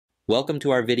Welcome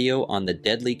to our video on the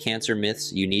deadly cancer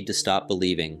myths you need to stop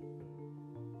believing.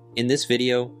 In this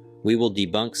video, we will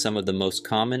debunk some of the most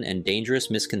common and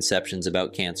dangerous misconceptions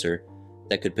about cancer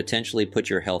that could potentially put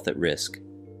your health at risk.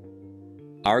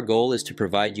 Our goal is to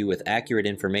provide you with accurate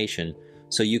information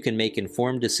so you can make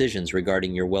informed decisions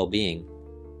regarding your well-being.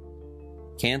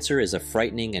 Cancer is a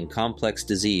frightening and complex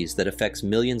disease that affects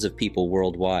millions of people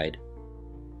worldwide.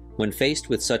 When faced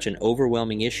with such an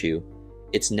overwhelming issue,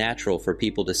 it's natural for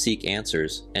people to seek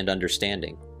answers and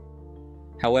understanding.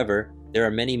 However, there are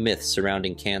many myths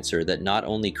surrounding cancer that not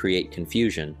only create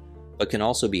confusion, but can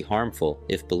also be harmful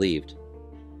if believed.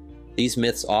 These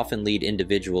myths often lead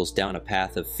individuals down a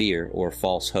path of fear or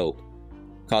false hope,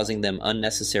 causing them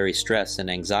unnecessary stress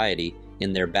and anxiety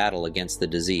in their battle against the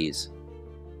disease.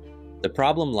 The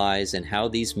problem lies in how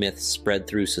these myths spread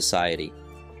through society.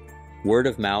 Word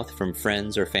of mouth from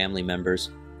friends or family members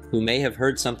who may have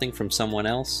heard something from someone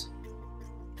else,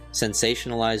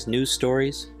 sensationalized news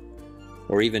stories,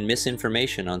 or even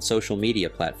misinformation on social media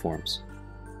platforms.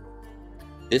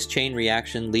 This chain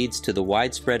reaction leads to the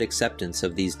widespread acceptance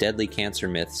of these deadly cancer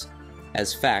myths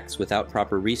as facts without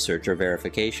proper research or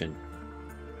verification.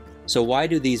 So why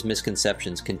do these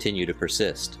misconceptions continue to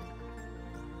persist?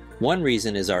 One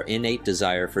reason is our innate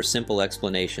desire for simple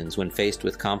explanations when faced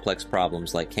with complex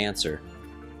problems like cancer.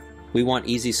 We want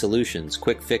easy solutions,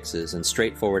 quick fixes, and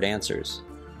straightforward answers.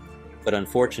 But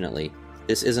unfortunately,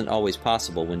 this isn't always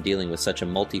possible when dealing with such a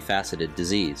multifaceted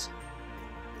disease.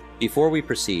 Before we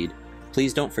proceed,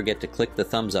 please don't forget to click the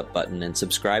thumbs up button and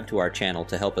subscribe to our channel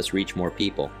to help us reach more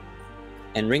people.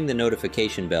 And ring the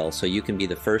notification bell so you can be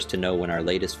the first to know when our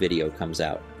latest video comes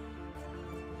out.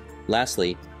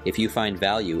 Lastly, if you find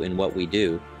value in what we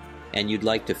do, and you'd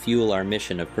like to fuel our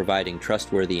mission of providing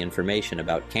trustworthy information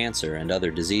about cancer and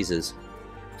other diseases,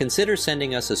 consider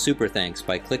sending us a super thanks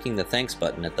by clicking the thanks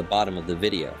button at the bottom of the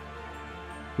video.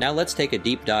 Now let's take a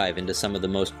deep dive into some of the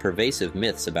most pervasive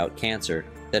myths about cancer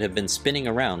that have been spinning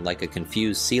around like a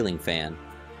confused ceiling fan.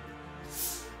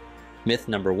 Myth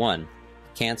number 1.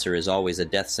 Cancer is always a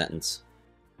death sentence.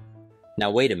 Now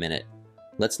wait a minute,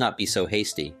 let's not be so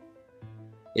hasty.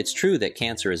 It's true that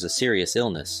cancer is a serious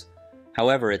illness.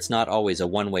 However, it's not always a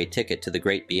one-way ticket to the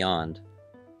great beyond.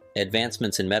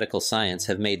 Advancements in medical science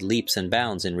have made leaps and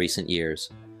bounds in recent years.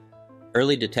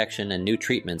 Early detection and new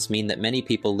treatments mean that many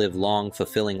people live long,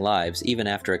 fulfilling lives even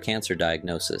after a cancer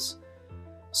diagnosis.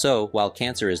 So, while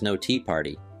cancer is no tea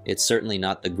party, it's certainly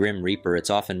not the grim reaper it's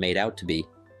often made out to be.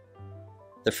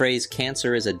 The phrase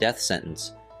 "cancer is a death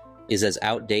sentence" is as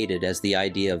outdated as the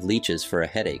idea of leeches for a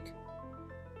headache.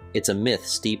 It's a myth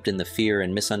steeped in the fear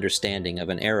and misunderstanding of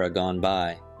an era gone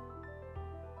by.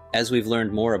 As we've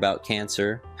learned more about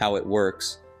cancer, how it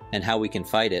works, and how we can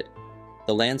fight it,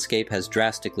 the landscape has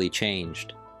drastically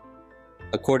changed.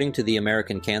 According to the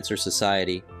American Cancer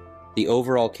Society, the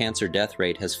overall cancer death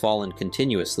rate has fallen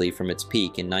continuously from its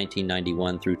peak in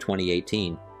 1991 through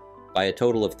 2018 by a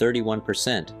total of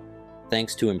 31%,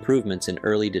 thanks to improvements in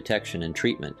early detection and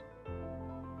treatment.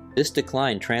 This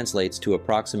decline translates to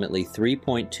approximately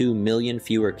 3.2 million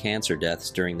fewer cancer deaths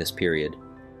during this period.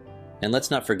 And let's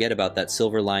not forget about that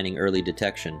silver lining early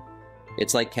detection.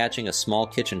 It's like catching a small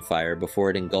kitchen fire before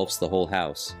it engulfs the whole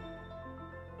house.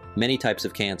 Many types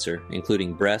of cancer,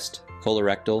 including breast,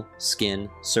 colorectal, skin,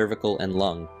 cervical, and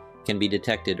lung, can be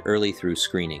detected early through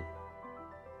screening.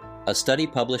 A study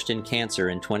published in Cancer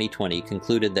in 2020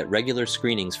 concluded that regular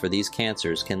screenings for these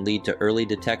cancers can lead to early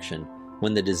detection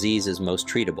when the disease is most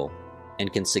treatable,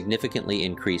 and can significantly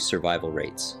increase survival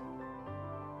rates.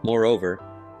 Moreover,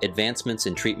 advancements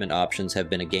in treatment options have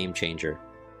been a game changer.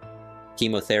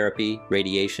 Chemotherapy,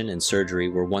 radiation, and surgery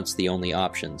were once the only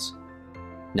options.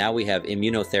 Now we have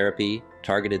immunotherapy,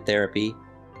 targeted therapy,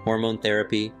 hormone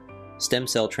therapy, stem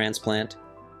cell transplant,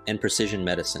 and precision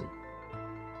medicine.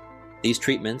 These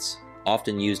treatments,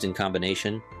 often used in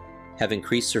combination, have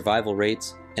increased survival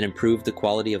rates and improved the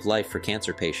quality of life for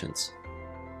cancer patients.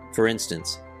 For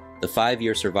instance, the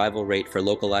 5-year survival rate for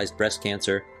localized breast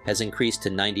cancer has increased to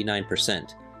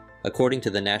 99%, according to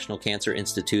the National Cancer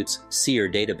Institute's SEER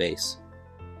database.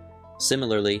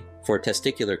 Similarly, for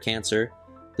testicular cancer,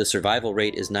 the survival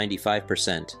rate is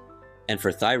 95%, and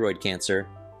for thyroid cancer,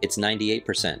 it's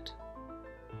 98%.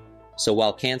 So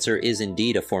while cancer is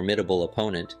indeed a formidable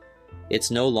opponent, it's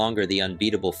no longer the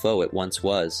unbeatable foe it once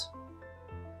was.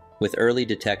 With early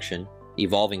detection,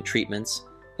 evolving treatments,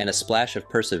 and a splash of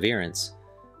perseverance,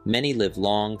 many live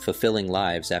long, fulfilling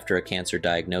lives after a cancer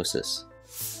diagnosis.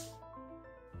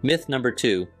 Myth number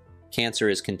 2, cancer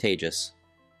is contagious.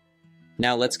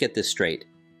 Now let's get this straight.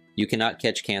 You cannot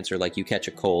catch cancer like you catch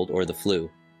a cold or the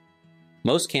flu.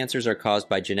 Most cancers are caused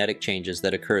by genetic changes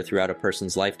that occur throughout a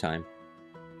person's lifetime.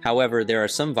 However, there are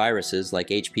some viruses like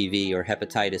HPV or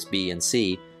hepatitis B and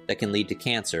C that can lead to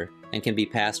cancer and can be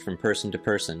passed from person to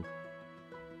person.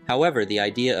 However, the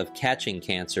idea of catching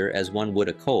cancer as one would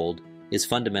a cold is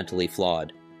fundamentally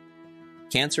flawed.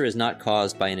 Cancer is not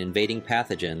caused by an invading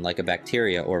pathogen like a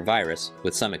bacteria or virus,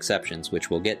 with some exceptions which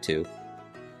we'll get to,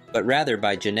 but rather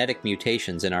by genetic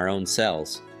mutations in our own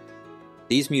cells.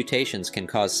 These mutations can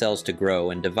cause cells to grow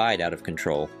and divide out of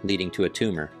control, leading to a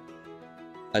tumor.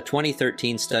 A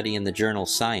 2013 study in the journal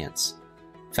Science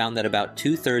found that about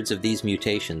 2/3 of these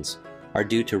mutations are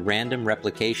due to random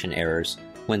replication errors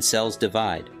when cells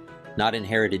divide, not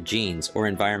inherited genes or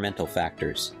environmental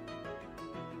factors.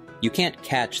 You can't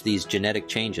catch these genetic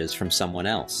changes from someone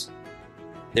else.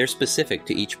 They're specific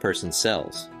to each person's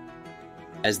cells.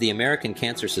 As the American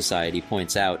Cancer Society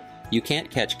points out, you can't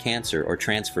catch cancer or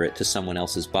transfer it to someone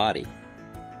else's body.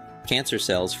 Cancer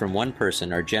cells from one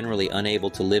person are generally unable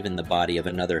to live in the body of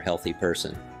another healthy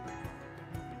person.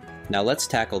 Now let's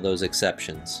tackle those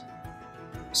exceptions.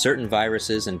 Certain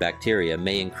viruses and bacteria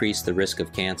may increase the risk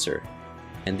of cancer,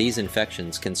 and these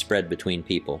infections can spread between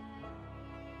people.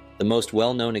 The most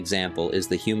well-known example is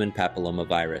the human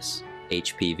papillomavirus,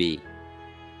 HPV.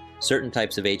 Certain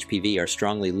types of HPV are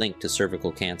strongly linked to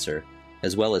cervical cancer,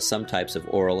 as well as some types of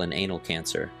oral and anal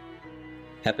cancer.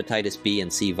 Hepatitis B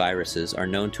and C viruses are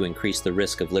known to increase the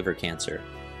risk of liver cancer,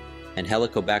 and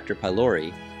Helicobacter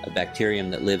pylori, a bacterium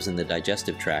that lives in the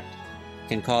digestive tract,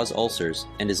 can cause ulcers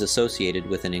and is associated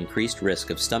with an increased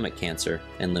risk of stomach cancer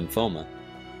and lymphoma.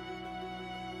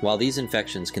 While these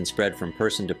infections can spread from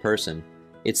person to person,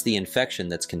 it's the infection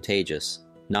that's contagious,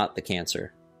 not the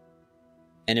cancer.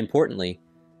 And importantly,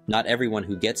 not everyone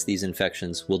who gets these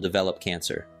infections will develop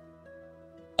cancer.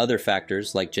 Other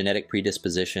factors like genetic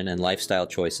predisposition and lifestyle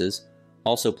choices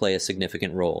also play a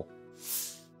significant role.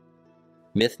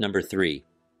 Myth number 3.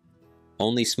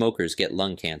 Only smokers get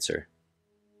lung cancer.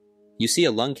 You see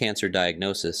a lung cancer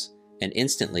diagnosis, and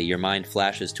instantly your mind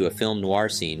flashes to a film noir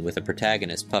scene with a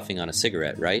protagonist puffing on a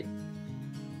cigarette, right?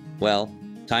 Well,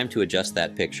 time to adjust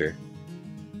that picture.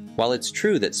 While it's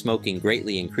true that smoking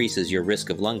greatly increases your risk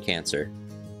of lung cancer,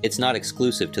 it's not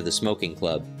exclusive to the smoking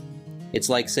club. It's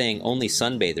like saying only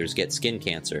sunbathers get skin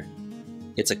cancer.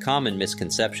 It's a common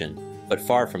misconception, but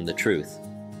far from the truth.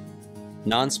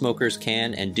 Non-smokers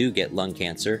can and do get lung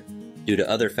cancer due to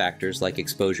other factors like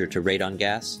exposure to radon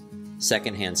gas,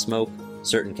 secondhand smoke,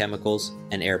 certain chemicals,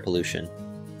 and air pollution.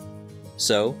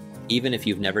 So, even if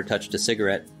you've never touched a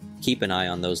cigarette, keep an eye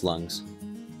on those lungs.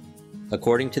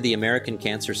 According to the American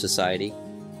Cancer Society,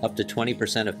 up to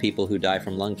 20% of people who die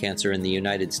from lung cancer in the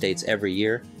United States every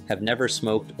year have never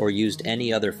smoked or used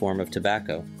any other form of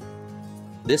tobacco.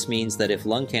 This means that if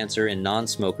lung cancer in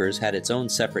non-smokers had its own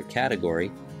separate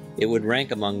category, it would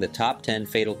rank among the top 10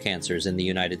 fatal cancers in the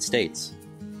United States.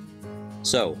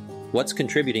 So, what's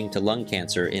contributing to lung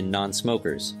cancer in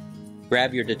non-smokers?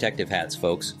 Grab your detective hats,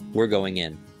 folks. We're going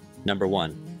in. Number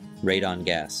 1. Radon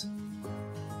gas.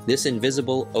 This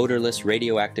invisible, odorless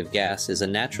radioactive gas is a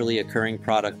naturally occurring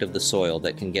product of the soil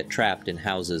that can get trapped in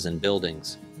houses and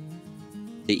buildings.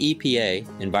 The EPA,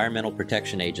 Environmental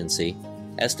Protection Agency,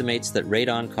 estimates that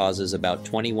radon causes about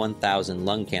 21,000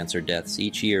 lung cancer deaths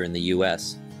each year in the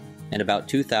U.S., and about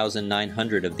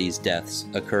 2,900 of these deaths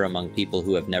occur among people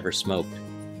who have never smoked.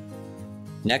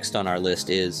 Next on our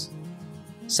list is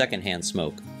secondhand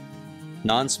smoke.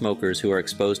 Non-smokers who are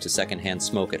exposed to secondhand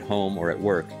smoke at home or at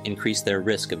work increase their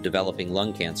risk of developing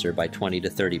lung cancer by 20 to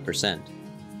 30%.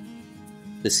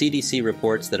 The CDC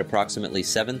reports that approximately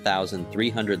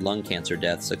 7,300 lung cancer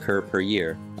deaths occur per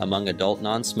year among adult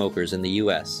non-smokers in the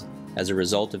U.S. as a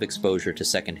result of exposure to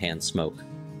secondhand smoke.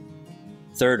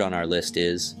 Third on our list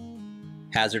is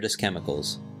hazardous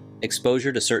chemicals.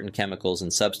 Exposure to certain chemicals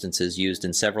and substances used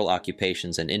in several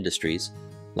occupations and industries,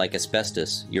 like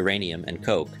asbestos, uranium, and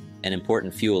coke, an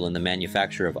important fuel in the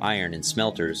manufacture of iron in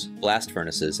smelters, blast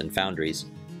furnaces, and foundries,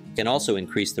 can also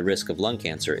increase the risk of lung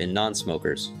cancer in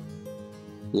non-smokers.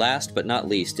 Last but not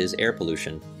least is air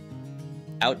pollution.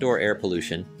 Outdoor air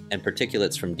pollution, and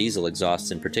particulates from diesel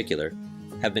exhausts in particular,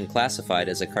 have been classified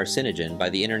as a carcinogen by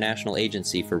the International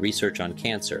Agency for Research on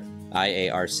Cancer,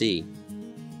 IARC.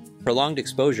 Prolonged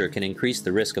exposure can increase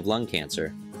the risk of lung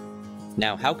cancer.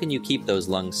 Now, how can you keep those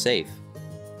lungs safe?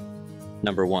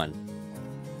 Number 1.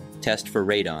 Test for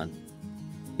radon.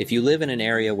 If you live in an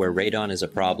area where radon is a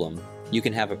problem, you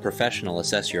can have a professional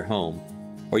assess your home,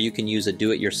 or you can use a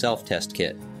do-it-yourself test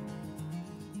kit.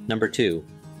 Number 2.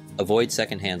 Avoid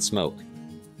secondhand smoke.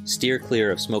 Steer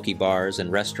clear of smoky bars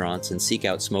and restaurants and seek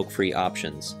out smoke-free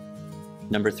options.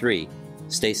 Number 3.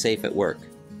 Stay safe at work.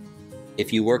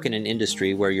 If you work in an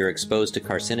industry where you're exposed to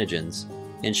carcinogens,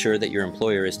 ensure that your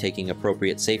employer is taking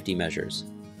appropriate safety measures.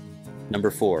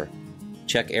 Number 4.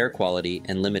 Check air quality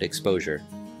and limit exposure.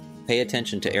 Pay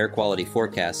attention to air quality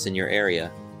forecasts in your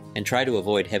area and try to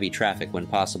avoid heavy traffic when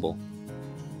possible.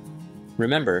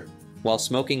 Remember, while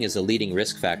smoking is a leading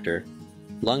risk factor,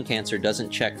 lung cancer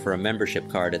doesn't check for a membership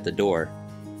card at the door.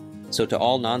 So to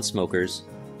all non-smokers,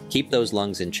 keep those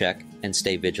lungs in check and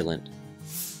stay vigilant.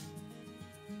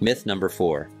 Myth number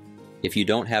 4. If you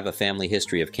don't have a family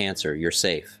history of cancer, you're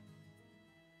safe.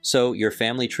 So, your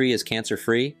family tree is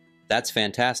cancer-free? That's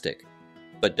fantastic.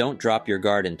 But don't drop your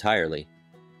guard entirely.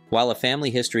 While a family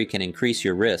history can increase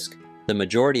your risk, the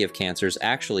majority of cancers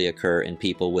actually occur in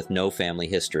people with no family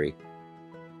history.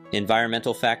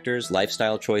 Environmental factors,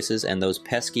 lifestyle choices, and those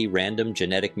pesky random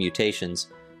genetic mutations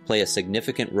play a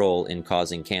significant role in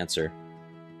causing cancer.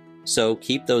 So,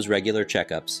 keep those regular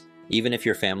checkups, even if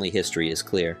your family history is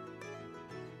clear.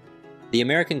 The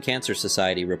American Cancer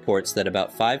Society reports that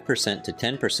about 5% to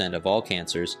 10% of all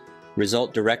cancers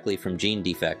result directly from gene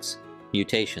defects,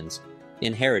 mutations,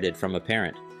 inherited from a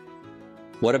parent.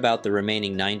 What about the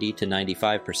remaining 90 to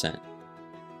 95%?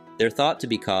 They're thought to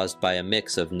be caused by a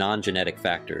mix of non-genetic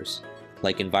factors,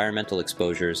 like environmental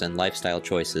exposures and lifestyle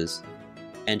choices,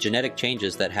 and genetic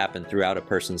changes that happen throughout a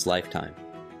person's lifetime.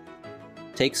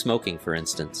 Take smoking, for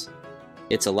instance.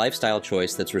 It's a lifestyle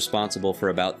choice that's responsible for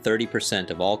about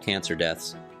 30% of all cancer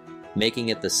deaths, making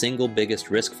it the single biggest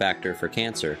risk factor for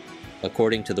cancer,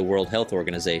 according to the World Health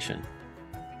Organization.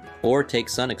 Or take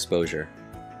sun exposure.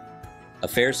 A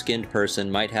fair-skinned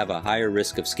person might have a higher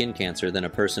risk of skin cancer than a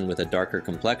person with a darker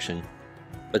complexion,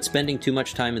 but spending too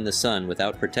much time in the sun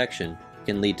without protection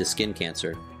can lead to skin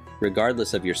cancer,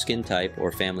 regardless of your skin type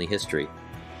or family history.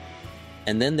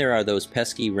 And then there are those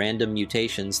pesky random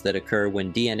mutations that occur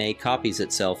when DNA copies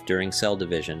itself during cell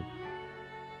division.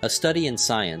 A study in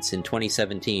Science in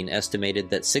 2017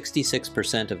 estimated that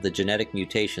 66% of the genetic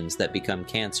mutations that become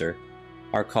cancer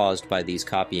are caused by these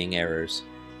copying errors.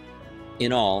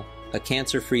 In all, a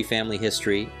cancer-free family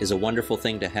history is a wonderful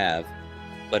thing to have,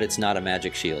 but it's not a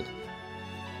magic shield.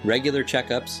 Regular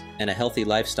checkups and a healthy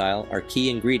lifestyle are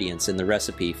key ingredients in the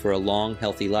recipe for a long,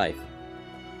 healthy life.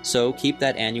 So keep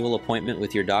that annual appointment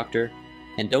with your doctor,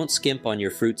 and don't skimp on your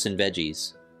fruits and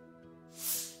veggies.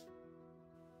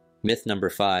 Myth number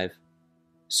 5.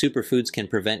 Superfoods can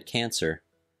prevent cancer.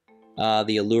 Ah,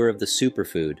 the allure of the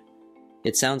superfood.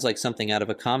 It sounds like something out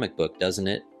of a comic book, doesn't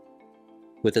it?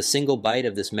 With a single bite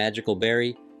of this magical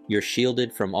berry, you're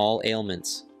shielded from all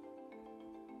ailments.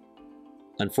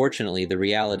 Unfortunately, the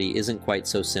reality isn't quite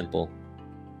so simple.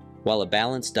 While a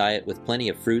balanced diet with plenty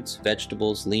of fruits,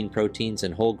 vegetables, lean proteins,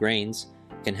 and whole grains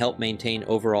can help maintain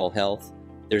overall health,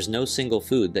 there's no single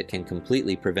food that can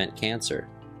completely prevent cancer.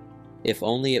 If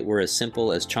only it were as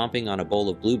simple as chomping on a bowl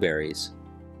of blueberries.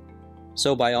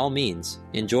 So by all means,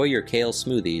 enjoy your kale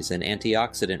smoothies and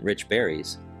antioxidant-rich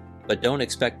berries, but don't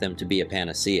expect them to be a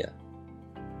panacea.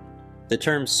 The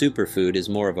term superfood is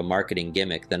more of a marketing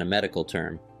gimmick than a medical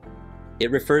term. It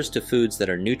refers to foods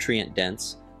that are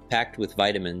nutrient-dense, packed with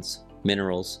vitamins,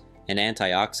 minerals, and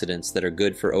antioxidants that are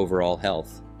good for overall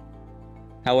health.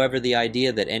 However, the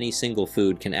idea that any single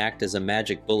food can act as a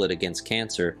magic bullet against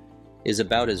cancer is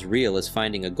about as real as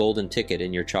finding a golden ticket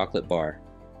in your chocolate bar.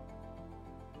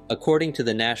 According to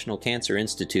the National Cancer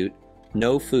Institute,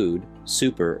 no food,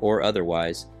 super or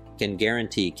otherwise, can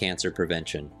guarantee cancer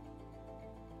prevention.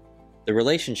 The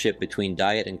relationship between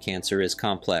diet and cancer is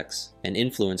complex and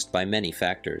influenced by many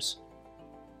factors.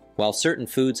 While certain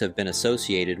foods have been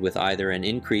associated with either an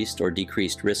increased or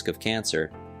decreased risk of cancer,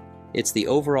 it's the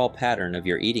overall pattern of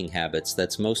your eating habits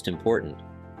that's most important.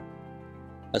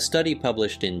 A study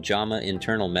published in JAMA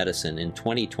Internal Medicine in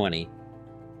 2020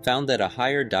 found that a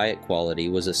higher diet quality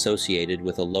was associated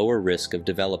with a lower risk of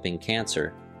developing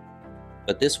cancer,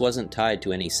 but this wasn't tied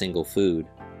to any single food.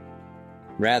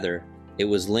 Rather, it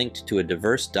was linked to a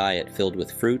diverse diet filled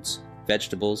with fruits,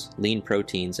 vegetables, lean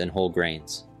proteins, and whole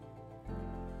grains.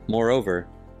 Moreover,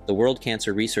 the World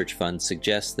Cancer Research Fund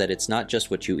suggests that it's not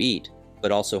just what you eat,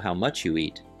 but also how much you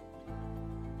eat.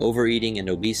 Overeating and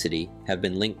obesity have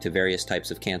been linked to various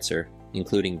types of cancer,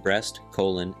 including breast,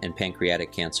 colon, and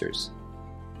pancreatic cancers.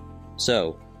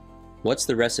 So, what's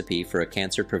the recipe for a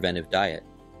cancer preventive diet?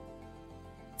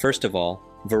 First of all,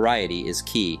 variety is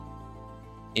key.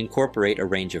 Incorporate a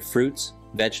range of fruits,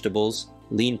 vegetables,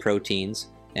 lean proteins,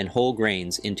 and whole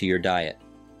grains into your diet.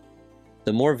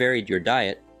 The more varied your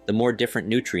diet, the more different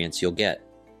nutrients you'll get.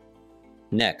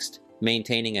 Next,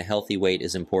 maintaining a healthy weight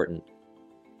is important.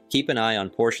 Keep an eye on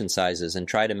portion sizes and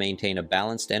try to maintain a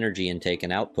balanced energy intake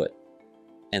and output.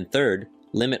 And third,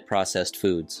 limit processed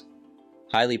foods.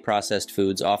 Highly processed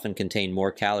foods often contain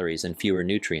more calories and fewer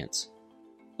nutrients.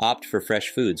 Opt for fresh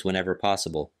foods whenever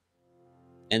possible.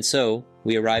 And so,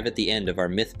 we arrive at the end of our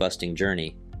myth-busting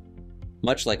journey.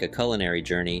 Much like a culinary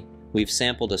journey, we've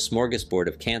sampled a smorgasbord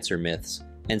of cancer myths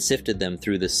and sifted them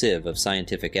through the sieve of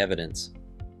scientific evidence.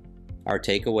 Our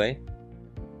takeaway?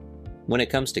 When it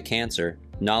comes to cancer,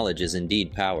 knowledge is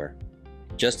indeed power.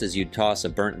 Just as you'd toss a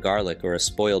burnt garlic or a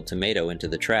spoiled tomato into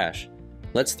the trash,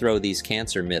 let's throw these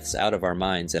cancer myths out of our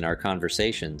minds and our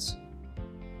conversations.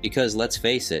 Because let's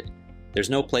face it, there's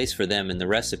no place for them in the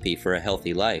recipe for a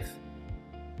healthy life.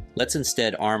 Let's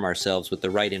instead arm ourselves with the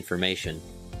right information,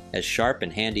 as sharp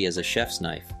and handy as a chef's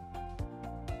knife.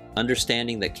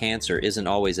 Understanding that cancer isn't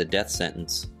always a death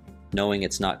sentence, knowing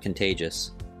it's not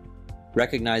contagious.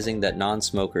 Recognizing that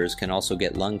non-smokers can also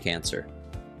get lung cancer,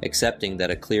 accepting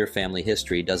that a clear family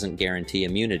history doesn't guarantee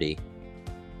immunity,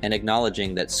 and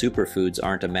acknowledging that superfoods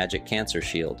aren't a magic cancer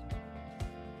shield.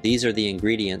 These are the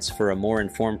ingredients for a more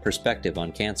informed perspective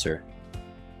on cancer.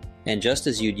 And just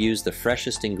as you'd use the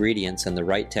freshest ingredients and the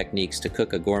right techniques to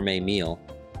cook a gourmet meal,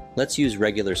 let's use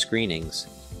regular screenings,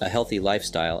 a healthy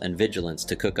lifestyle, and vigilance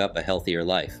to cook up a healthier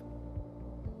life.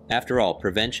 After all,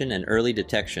 prevention and early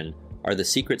detection are the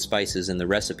secret spices in the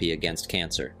recipe against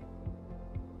cancer.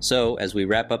 So, as we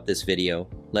wrap up this video,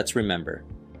 let's remember,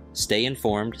 stay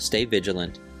informed, stay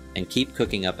vigilant, and keep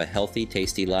cooking up a healthy,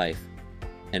 tasty life.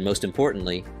 And most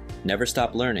importantly, never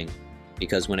stop learning,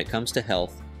 because when it comes to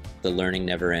health, the learning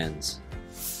never ends.